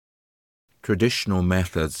Traditional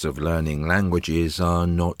methods of learning languages are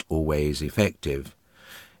not always effective.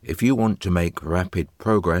 If you want to make rapid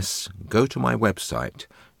progress, go to my website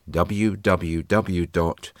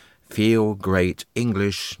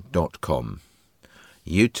www.feelgreatenglish.com.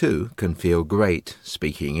 You too can feel great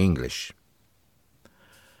speaking English.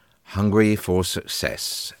 Hungry for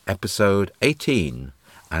Success, Episode 18,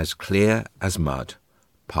 As Clear as Mud,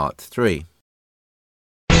 Part 3.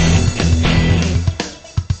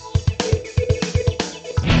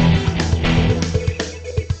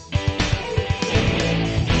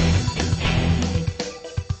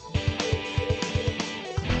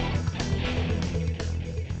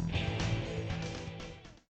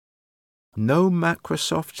 No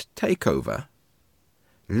Microsoft takeover.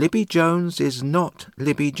 Libby Jones is not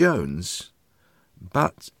Libby Jones.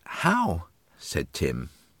 But how? Said Tim.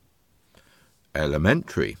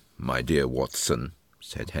 Elementary, my dear Watson,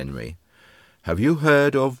 said Henry. Have you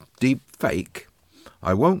heard of deep fake?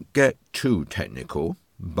 I won't get too technical,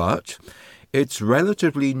 but it's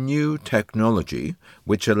relatively new technology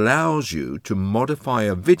which allows you to modify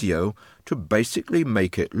a video to basically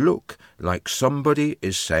make it look like somebody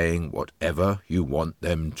is saying whatever you want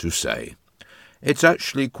them to say. It's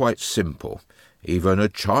actually quite simple. Even a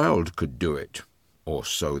child could do it, or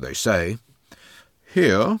so they say.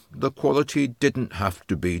 Here, the quality didn't have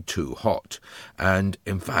to be too hot, and,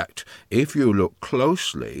 in fact, if you look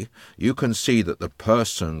closely, you can see that the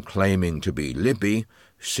person claiming to be Libby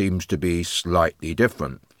seems to be slightly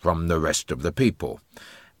different from the rest of the people,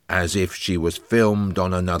 as if she was filmed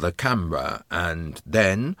on another camera, and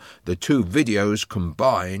then the two videos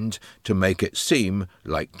combined to make it seem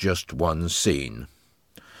like just one scene.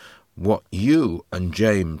 What you and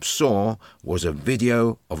James saw was a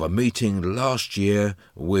video of a meeting last year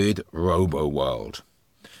with RoboWorld.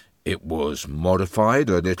 It was modified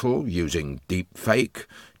a little using deepfake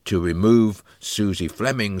to remove Susie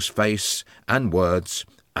Fleming's face and words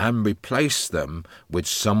and replace them with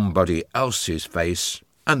somebody else's face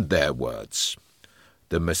and their words.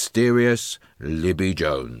 The mysterious Libby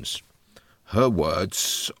Jones. Her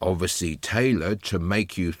words obviously tailored to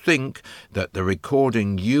make you think that the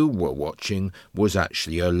recording you were watching was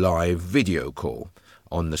actually a live video call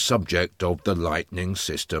on the subject of the Lightning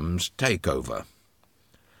Systems takeover.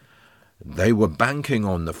 They were banking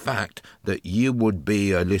on the fact that you would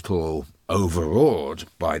be a little overawed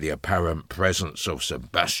by the apparent presence of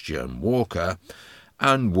Sebastian Walker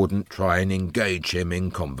and wouldn't try and engage him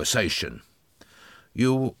in conversation.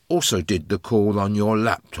 You also did the call on your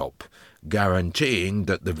laptop, guaranteeing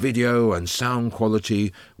that the video and sound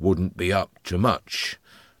quality wouldn't be up to much.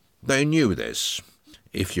 They knew this.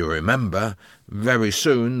 If you remember, very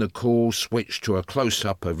soon the call switched to a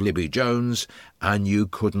close-up of Libby Jones and you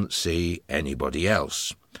couldn't see anybody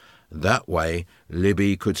else. That way,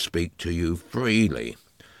 Libby could speak to you freely.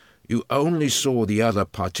 You only saw the other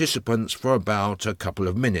participants for about a couple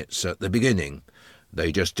of minutes at the beginning.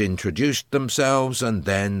 They just introduced themselves and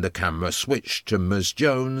then the camera switched to Ms.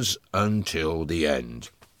 Jones until the end.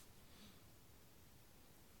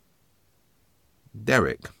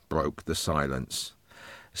 Derek broke the silence.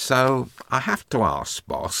 So, I have to ask,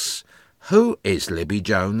 boss, who is Libby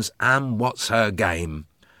Jones and what's her game?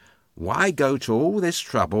 Why go to all this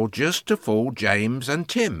trouble just to fool James and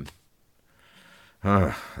Tim?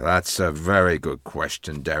 That's a very good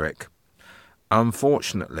question, Derek.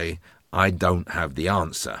 Unfortunately, I don't have the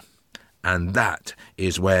answer, and that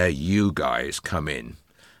is where you guys come in.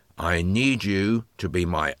 I need you to be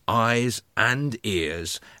my eyes and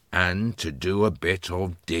ears and to do a bit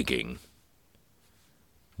of digging.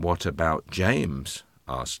 What about James?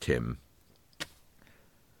 Asked Tim.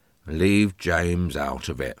 Leave James out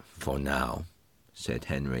of it for now, said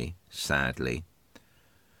Henry sadly.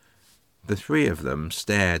 The three of them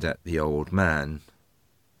stared at the old man.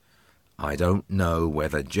 I don't know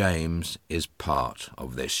whether James is part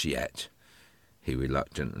of this yet, he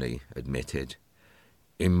reluctantly admitted.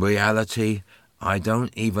 In reality, I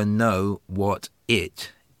don't even know what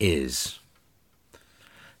it is.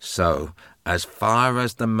 So, as far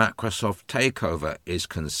as the Microsoft takeover is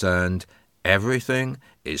concerned, everything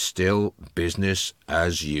is still business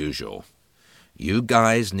as usual. You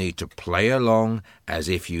guys need to play along as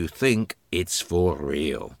if you think it's for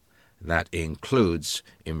real. That includes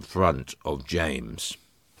in front of James.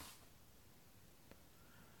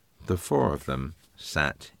 The four of them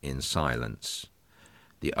sat in silence,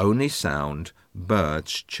 the only sound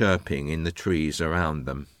birds chirping in the trees around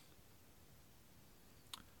them.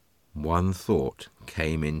 One thought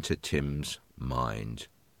came into Tim's mind.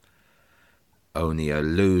 Only a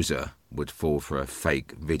loser would fall for a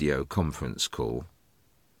fake video conference call.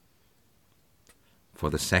 For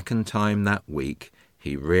the second time that week,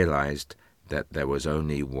 he realized that there was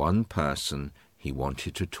only one person he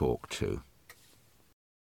wanted to talk to.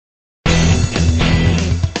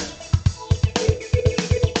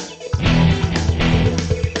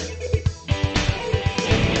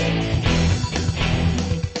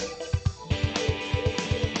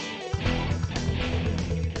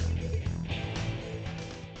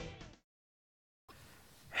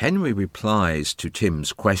 Henry replies to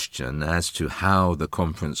Tim's question as to how the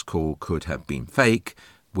conference call could have been fake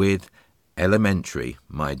with "Elementary,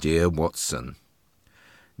 my dear Watson."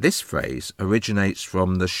 This phrase originates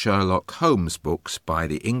from the Sherlock Holmes books by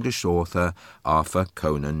the English author Arthur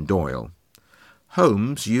Conan Doyle.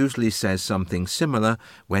 Holmes usually says something similar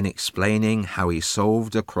when explaining how he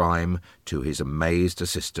solved a crime to his amazed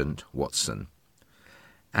assistant, Watson.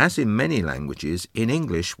 As in many languages, in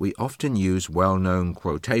English we often use well-known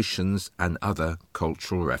quotations and other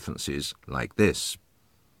cultural references like this.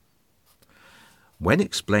 When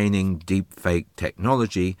explaining deepfake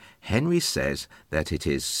technology, Henry says that it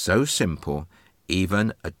is so simple,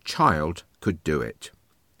 even a child could do it.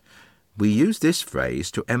 We use this phrase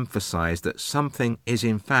to emphasize that something is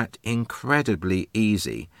in fact incredibly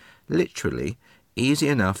easy, literally easy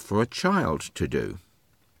enough for a child to do.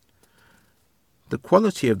 The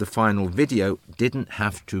quality of the final video didn't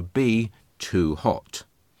have to be too hot.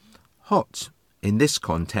 Hot, in this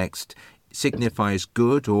context, signifies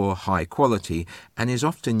good or high quality and is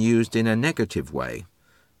often used in a negative way.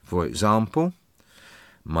 For example,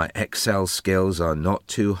 "My Excel skills are not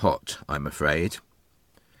too hot, I'm afraid,"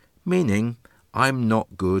 meaning I'm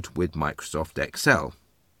not good with Microsoft Excel.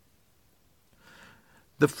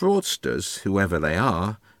 The fraudsters, whoever they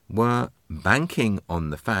are, were banking on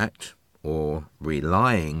the fact, or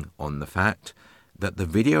relying on the fact, that the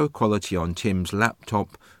video quality on Tim's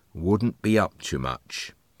laptop wouldn't be up to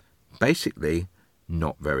much. Basically,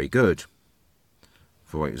 not very good.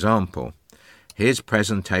 For example, his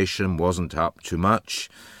presentation wasn't up to much.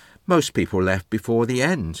 Most people left before the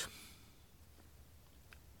end.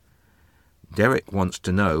 Derek wants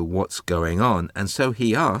to know what's going on, and so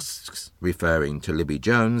he asks, referring to Libby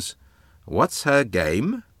Jones, "What's her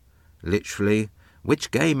game?" Literally,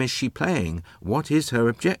 which game is she playing? What is her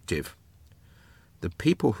objective? The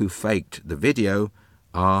people who faked the video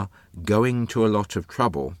are going to a lot of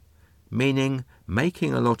trouble, meaning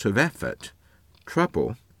making a lot of effort.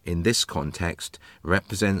 Trouble, in this context,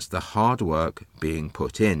 represents the hard work being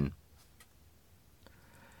put in.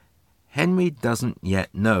 Henry doesn't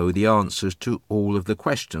yet know the answers to all of the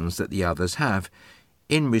questions that the others have.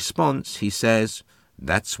 In response, he says,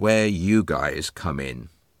 "That's where you guys come in."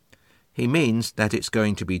 He means that it's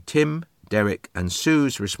going to be Tim, Derek and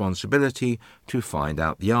Sue's responsibility to find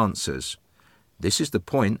out the answers. This is the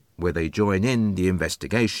point where they join in the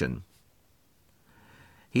investigation.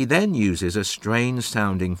 He then uses a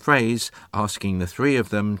strange-sounding phrase asking the three of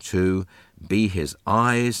them to be his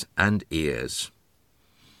eyes and ears.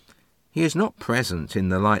 He is not present in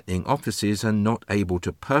the Lightning offices and not able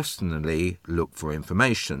to personally look for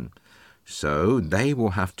information, so they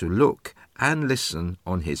will have to look and listen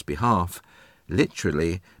on his behalf,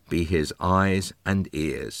 literally be his eyes and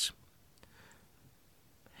ears.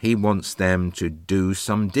 He wants them to do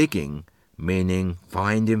some digging, meaning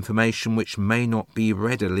find information which may not be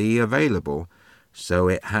readily available, so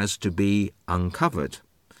it has to be uncovered.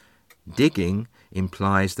 Digging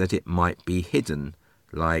implies that it might be hidden,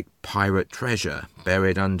 like pirate treasure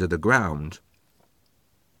buried under the ground.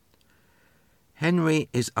 Henry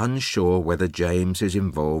is unsure whether James is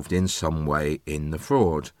involved in some way in the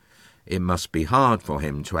fraud. It must be hard for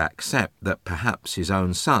him to accept that perhaps his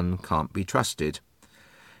own son can't be trusted.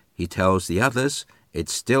 He tells the others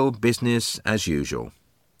it's still business as usual.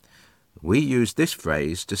 We use this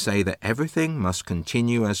phrase to say that everything must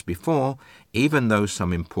continue as before, even though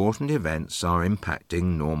some important events are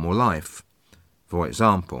impacting normal life. For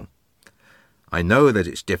example, "I know that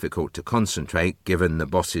it's difficult to concentrate given the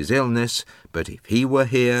boss's illness, but if he were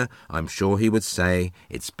here, I'm sure he would say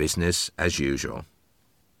it's business as usual."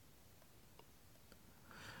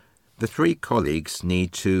 The three colleagues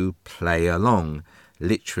need to play along,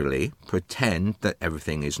 literally pretend that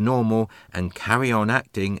everything is normal and carry on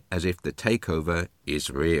acting as if the takeover is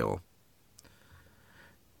real.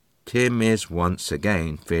 Tim is once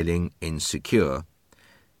again feeling insecure.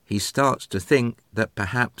 He starts to think that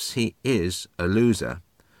perhaps he is a loser,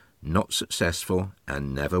 not successful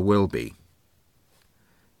and never will be.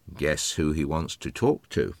 Guess who he wants to talk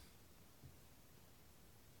to?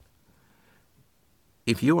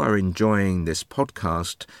 If you are enjoying this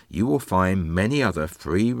podcast, you will find many other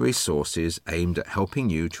free resources aimed at helping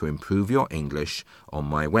you to improve your English on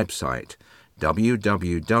my website,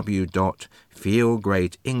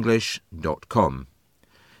 www.feelgreatenglish.com.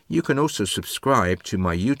 You can also subscribe to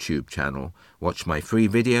my YouTube channel, watch my free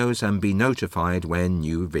videos and be notified when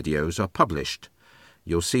new videos are published.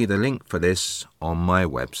 You'll see the link for this on my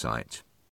website.